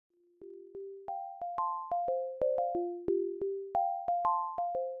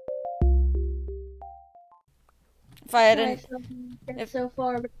If I Try hadn't... something that's so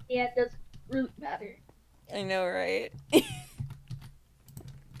far, but yeah, it doesn't really matter. I know, right?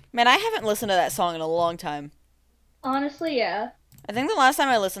 Man, I haven't listened to that song in a long time. Honestly, yeah. I think the last time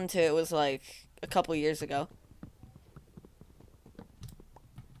I listened to it was like a couple years ago.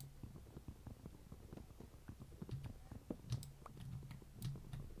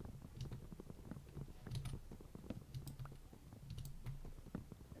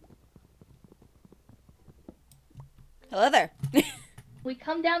 Hello there. We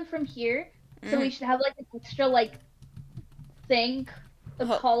come down from here, so Mm. we should have like an extra like thing, a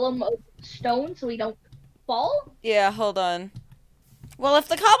column of stone, so we don't fall. Yeah, hold on. Well, if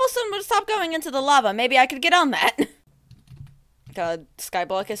the cobblestone would stop going into the lava, maybe I could get on that. God,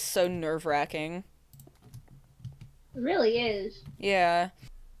 skyblock is so nerve-wracking. It really is. Yeah.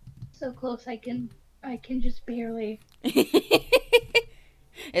 So close, I can just barely.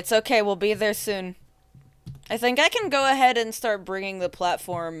 It's okay, we'll be there soon. I think I can go ahead and start bringing the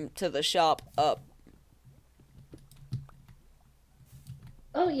platform to the shop up.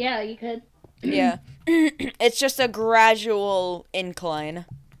 Oh yeah, you could. Yeah. It's just a gradual incline.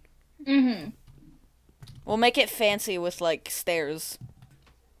 Mm-hmm. We'll make it fancy with, like, stairs.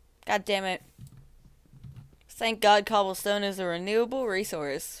 God damn it. Thank God cobblestone is a renewable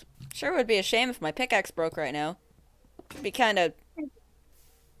resource. Sure would be a shame if my pickaxe broke right now. It'd be kind of...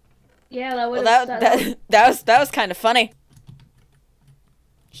 Yeah, that would. Well, that was kind of funny.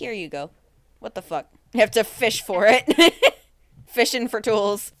 Here you go. What the fuck? You have to fish for it. Fishing for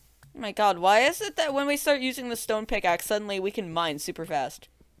tools. Oh my god, why is it that when we start using the stone pickaxe, suddenly we can mine super fast?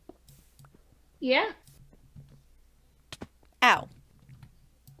 Yeah. Ow.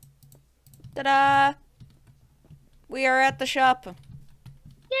 Ta-da! We are at the shop.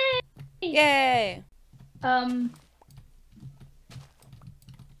 Yay! Yay!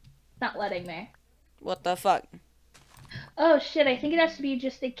 Not letting me. What the fuck? Oh shit, I think it has to be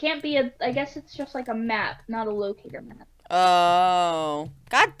just, it can't be a, I guess it's just like a map, not a locator map. Oh.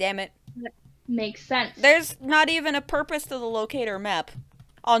 God damn it. That makes sense. There's not even a purpose to the locator map.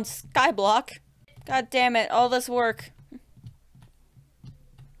 On skyblock. God damn it, all this work.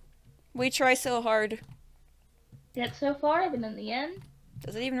 We try so hard. Yet so far, but in the end...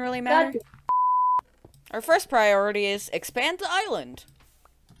 Does it even really matter? Our first priority is expand the island.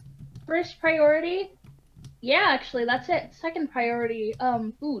 First priority? Yeah, actually, that's it. Second priority,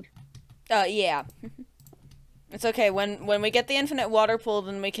 food. Yeah. It's okay. When we get the infinite water pool,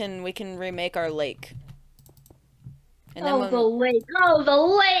 then we can remake our lake. And then the lake. Oh, the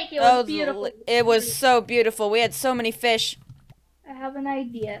lake! It was beautiful. It was so beautiful. We had so many fish. I have an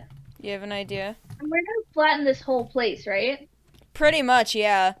idea. You have an idea? And we're gonna flatten this whole place, right? Pretty much,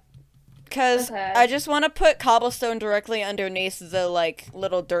 yeah. Because Okay. I just want to put cobblestone directly underneath the, like,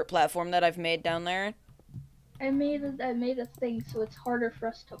 little dirt platform that I've made down there. I made a thing so it's harder for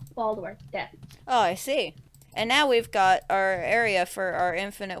us to fall to our death. Oh, I see. And now we've got our area for our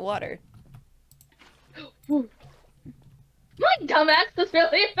infinite water. My dumbass was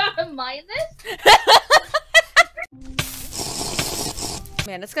really about to mine this?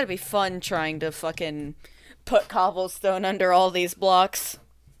 Man, it's gonna be fun trying to fucking put cobblestone under all these blocks.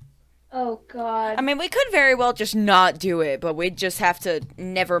 Oh god. I mean, we could very well just not do it, but we'd just have to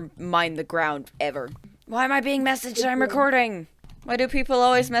never mine the ground, ever. Why am I being messaged? I'm recording! Why do people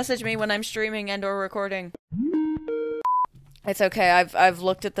always message me when I'm streaming and or recording? It's okay, I've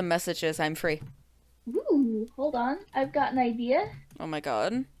looked at the messages, I'm free. Ooh, hold on. I've got an idea. Oh my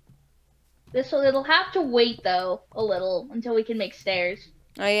god. It'll have to wait though, a little, until we can make stairs.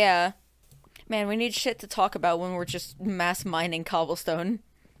 Oh yeah. Man, we need shit to talk about when we're just mass mining cobblestone.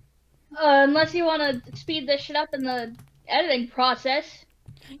 Unless you want to speed this shit up in the editing process.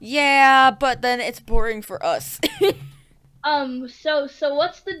 Yeah, but then it's boring for us. So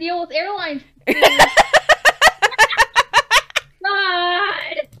what's the deal with airlines? God!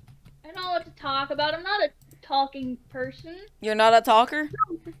 I don't know what to talk about. I'm not a talking person. You're not a talker?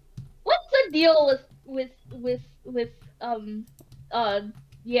 What's the deal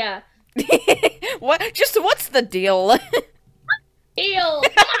yeah. What? Just what's the deal? Deal!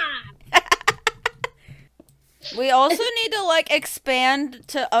 We also need to, like, expand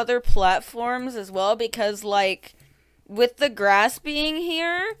to other platforms as well, because, like, with the grass being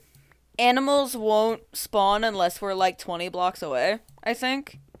here, animals won't spawn unless we're, like, 20 blocks away, I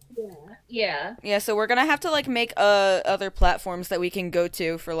think. Yeah. Yeah, so we're gonna have to, like, make, other platforms that we can go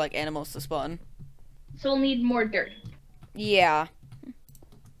to for, like, animals to spawn. So we'll need more dirt. Yeah.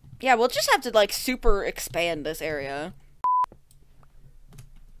 Yeah, we'll just have to, like, super expand this area.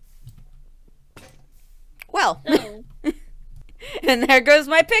 Well. So. And there goes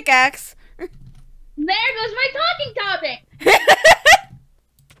my pickaxe. There goes my talking topic.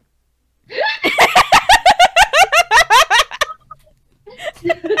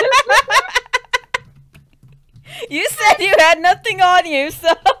 You said you had nothing on you,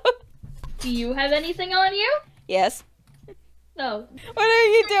 so. Do you have anything on you? Yes. No. What are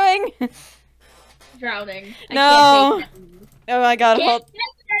you doing? Drowning. No. I can't take it Oh my god, anymore. Can't take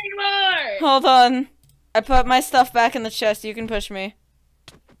it anymore. hold on. I put my stuff back in the chest. You can push me.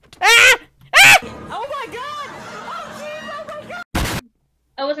 Ah! Ah! Oh my god! Oh jeez, oh my god!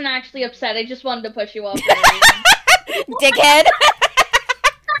 I wasn't actually upset. I just wanted to push you off. Dickhead!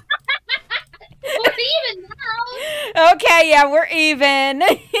 We're even now. Okay, yeah, we're even.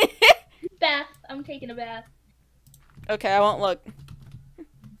 Bath. I'm taking a bath. Okay, I won't look.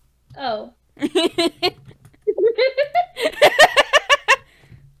 Oh.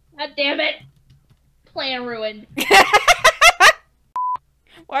 God damn it. Plan ruined.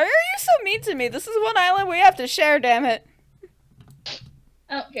 Why are you so mean to me? This is one island we have to share, damn it.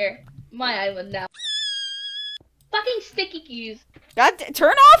 I don't care. My island now. Fucking sticky keys. God,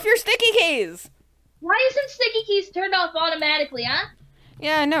 turn off your sticky keys. Why isn't sticky keys turned off automatically, huh?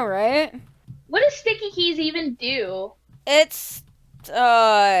 Yeah, I know, right? What does sticky keys even do? It's,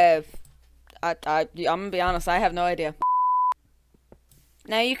 I'm gonna be honest, I have no idea.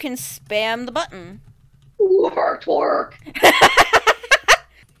 Now you can spam the button. Twerk.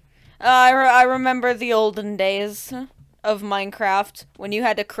 I remember the olden days of Minecraft when you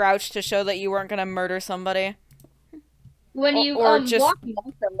had to crouch to show that you weren't gonna murder somebody. When you or just walking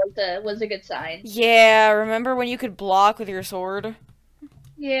off them was a good sign. Yeah, remember when you could block with your sword?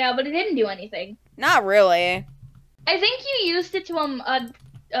 Yeah, but it didn't do anything. Not really. I think you used it to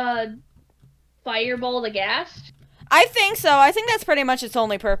fireball the gas. I think so. I think that's pretty much its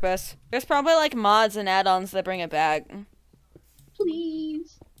only purpose. There's probably like mods and add-ons that bring it back.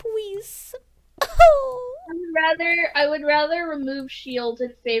 Please. Please. I would rather remove shields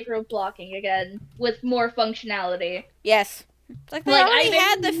in favor of blocking again with more functionality. Yes. It's like they Like, already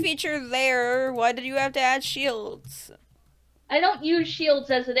had the feature there. Why did you have to add shields? I don't use shields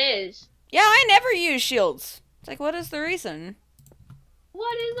as it is. Yeah, I never use shields. It's like, what is the reason?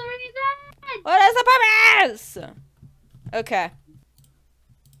 What is the reason? What is the purpose? Okay.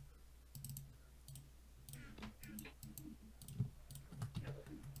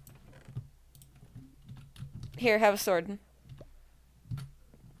 Here, have a sword.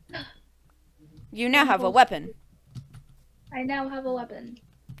 You now have a weapon. I now have a weapon.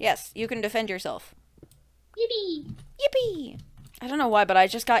 Yes, you can defend yourself. Yippee! Yippee! I don't know why, but I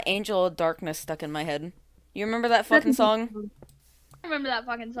just got Angel of Darkness stuck in my head. You remember that fucking song? I remember that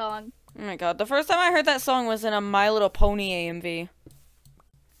fucking song. Oh my god, the first time I heard that song was in a My Little Pony AMV.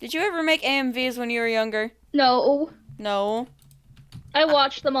 Did you ever make AMVs when you were younger? No. No. I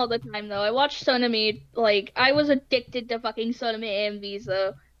watched them all the time, though. I watched Sonami, like, I was addicted to fucking Sonami AMVs,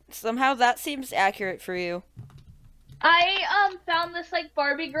 though. Somehow that seems accurate for you. I, found this, like,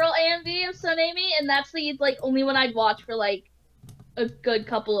 Barbie girl AMV of Sonami, and that's the, like, only one I'd watch for, like, a good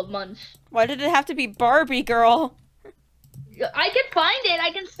couple of months. Why did it have to be Barbie girl? I can find it.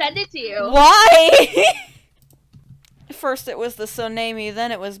 I can send it to you. Why? First it was the Sonami,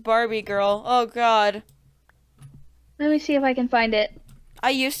 then it was Barbie girl. Oh god. Let me see if I can find it. I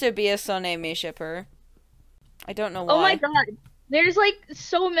used to be a Sonami shipper. I don't know why. Oh my god. There's, like,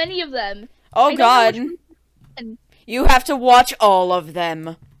 so many of them. Oh god. You have to watch all of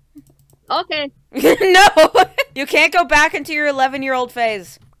them. Okay. No! You can't go back into your 11-year-old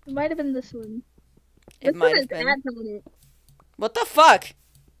phase. It might have been this one. It might have been. been. What the fuck?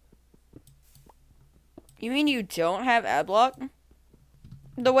 You mean you don't have ad block?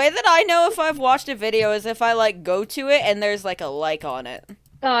 The way that I know if I've watched a video is if I, like, go to it and there's, like, a like on it.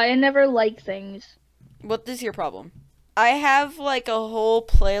 I never like things. What is your problem? I have, like, a whole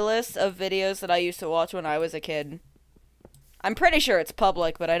playlist of videos that I used to watch when I was a kid. I'm pretty sure it's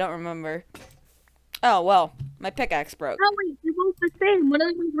public, but I don't remember. Oh, well, my pickaxe broke. Oh, wait, they're both the same. One of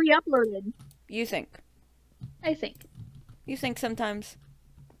them was re-uploaded. You think? I think. You think sometimes?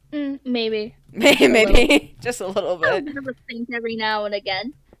 Maybe. Maybe. Just a little A bit. bit of a think every now and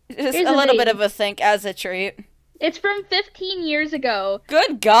again. Just Here's a the little thing. bit of a think as a treat. It's from 15 years ago.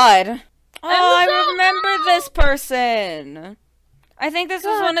 Good God. Oh, I so remember this person. I think this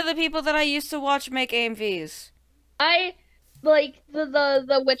was God. one of the people that I used to watch make AMVs. I like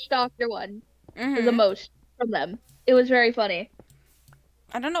the witch doctor one Mm-hmm. the most from them. It was very funny.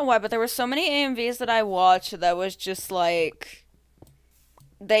 I don't know why, but there were so many AMVs that I watched that was just like...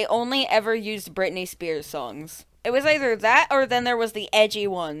 They only ever used Britney Spears songs. It was either that or then there was the edgy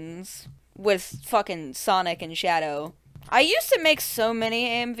ones with fucking Sonic and Shadow. I used to make so many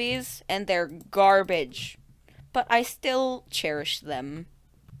AMVs, and they're garbage. But I still cherish them.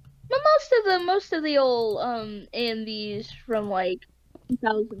 But most of the old AMVs from like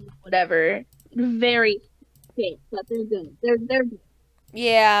 2000 whatever, very fake, but they're good. They're good.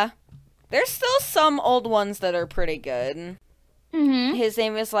 Yeah. There's still some old ones that are pretty good. Mm-hmm. His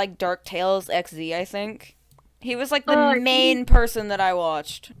name is like Dark Tales XZ, I think. He was like the main person that I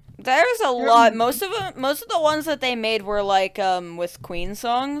watched. There's a lot. Most of the ones that they made were like with Queen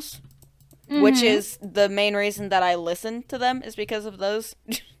songs, which is the main reason that I listened to them is because of those.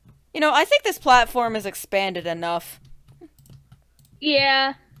 You know, I think this platform is expanded enough.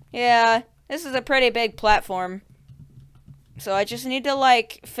 Yeah. Yeah, this is a pretty big platform. So I just need to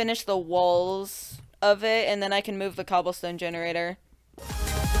like finish the walls of it, and then I can move the cobblestone generator.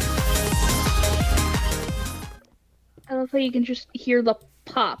 I love how you can just hear the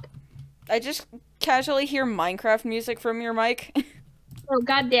pop. I just casually hear Minecraft music from your mic. Oh,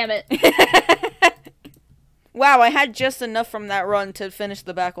 god damn it. Wow, I had just enough from that run to finish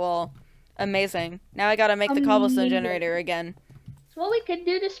the back wall. Amazing. Now I gotta make the cobblestone generator again. So what we could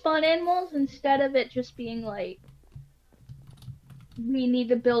do to spawn animals, instead of it just being like, we need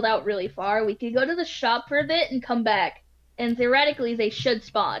to build out really far, we could go to the shop for a bit and come back. And theoretically, they should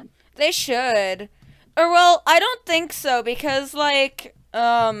spawn. They should. Or, well, I don't think so, because, like,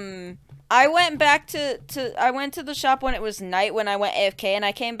 I went back I went to the shop when it was night when I went AFK, and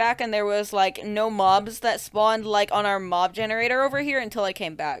I came back and there was, like, no mobs that spawned, like, on our mob generator over here until I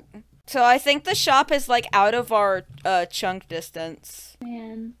came back. So I think the shop is, like, out of our, chunk distance.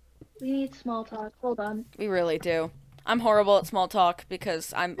 Man, we need small talk. Hold on. We really do. I'm horrible at small talk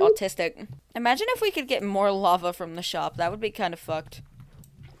because I'm autistic. Imagine if we could get more lava from the shop. That would be kind of fucked.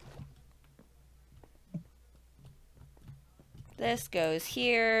 This goes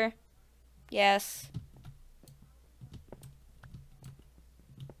here. Yes.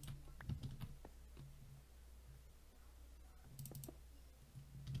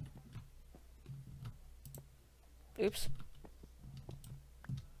 Oops.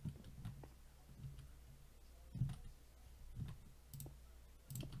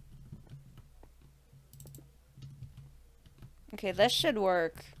 Okay, this should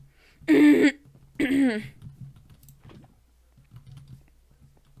work. Time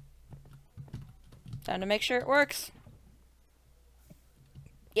to make sure it works.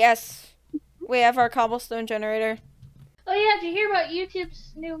 Yes. We have our cobblestone generator. Oh yeah, did you hear about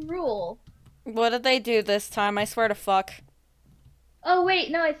YouTube's new rule? What did they do this time? I swear to fuck. Oh wait,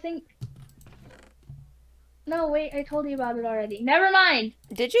 no, I think... No, wait, I told you about it already. Never mind!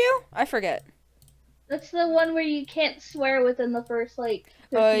 Did you? I forget. That's the one where you can't swear within the first, like,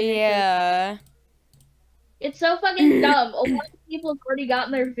 15 Oh, minutes. yeah. It's so fucking dumb. A lot of people have already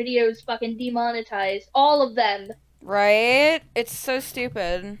gotten their videos fucking demonetized. All of them. Right? It's so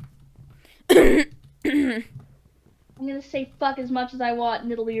stupid. I'm gonna say fuck as much as I want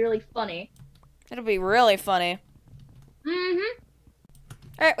and it'll be really funny. It'll be really funny. Mm-hmm.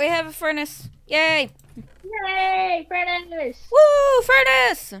 Alright, we have a furnace. Yay! Yay! Furnace! Woo!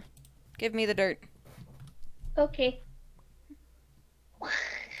 Furnace! Give me the dirt. Okay.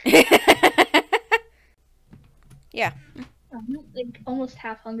 Yeah. I'm like almost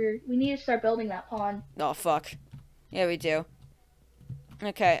half hungry. We need to start building that pond. Oh, fuck. Yeah, we do.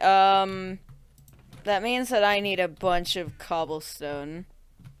 Okay, that means that I need a bunch of cobblestone.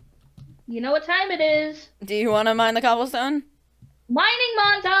 You know what time it is. Do you want to mine the cobblestone? Mining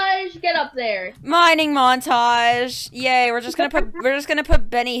montage! Get up there. Mining montage! Yay, we're just gonna put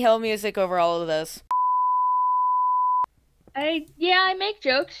Benny Hill music over all of this. I make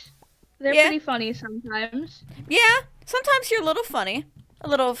jokes. They're pretty funny sometimes. Yeah, sometimes you're a little funny. A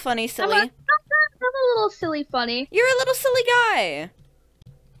little funny, silly. I'm a little silly funny. You're a little silly guy.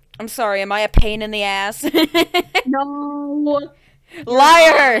 I'm sorry, am I a pain in the ass? No.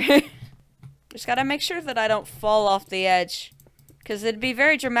 Liar! Just gotta make sure that I don't fall off the edge. Because it'd be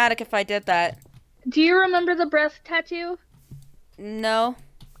very dramatic if I did that. Do you remember the breath tattoo? No.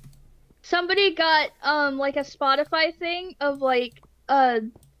 Somebody got, like a Spotify thing of, like,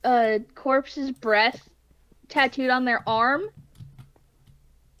 a corpse's breath tattooed on their arm.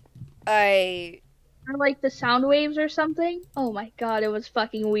 Or, like, the sound waves or something. Oh my god, it was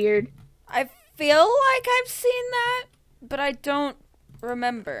fucking weird. I feel like I've seen that, but I don't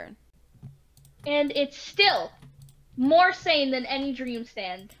remember. And it's still more sane than any dream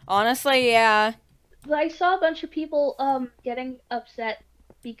stand. Honestly, yeah. I saw a bunch of people, getting upset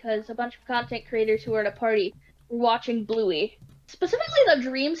because a bunch of content creators who were at a party were watching Bluey. Specifically the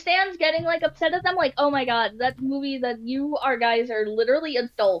dream stands getting, like, upset at them, like, oh my god, that movie that you guys are literally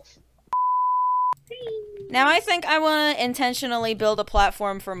adults. Now I think I want to intentionally build a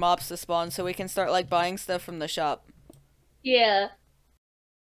platform for mobs to spawn so we can start, like, buying stuff from the shop. Yeah.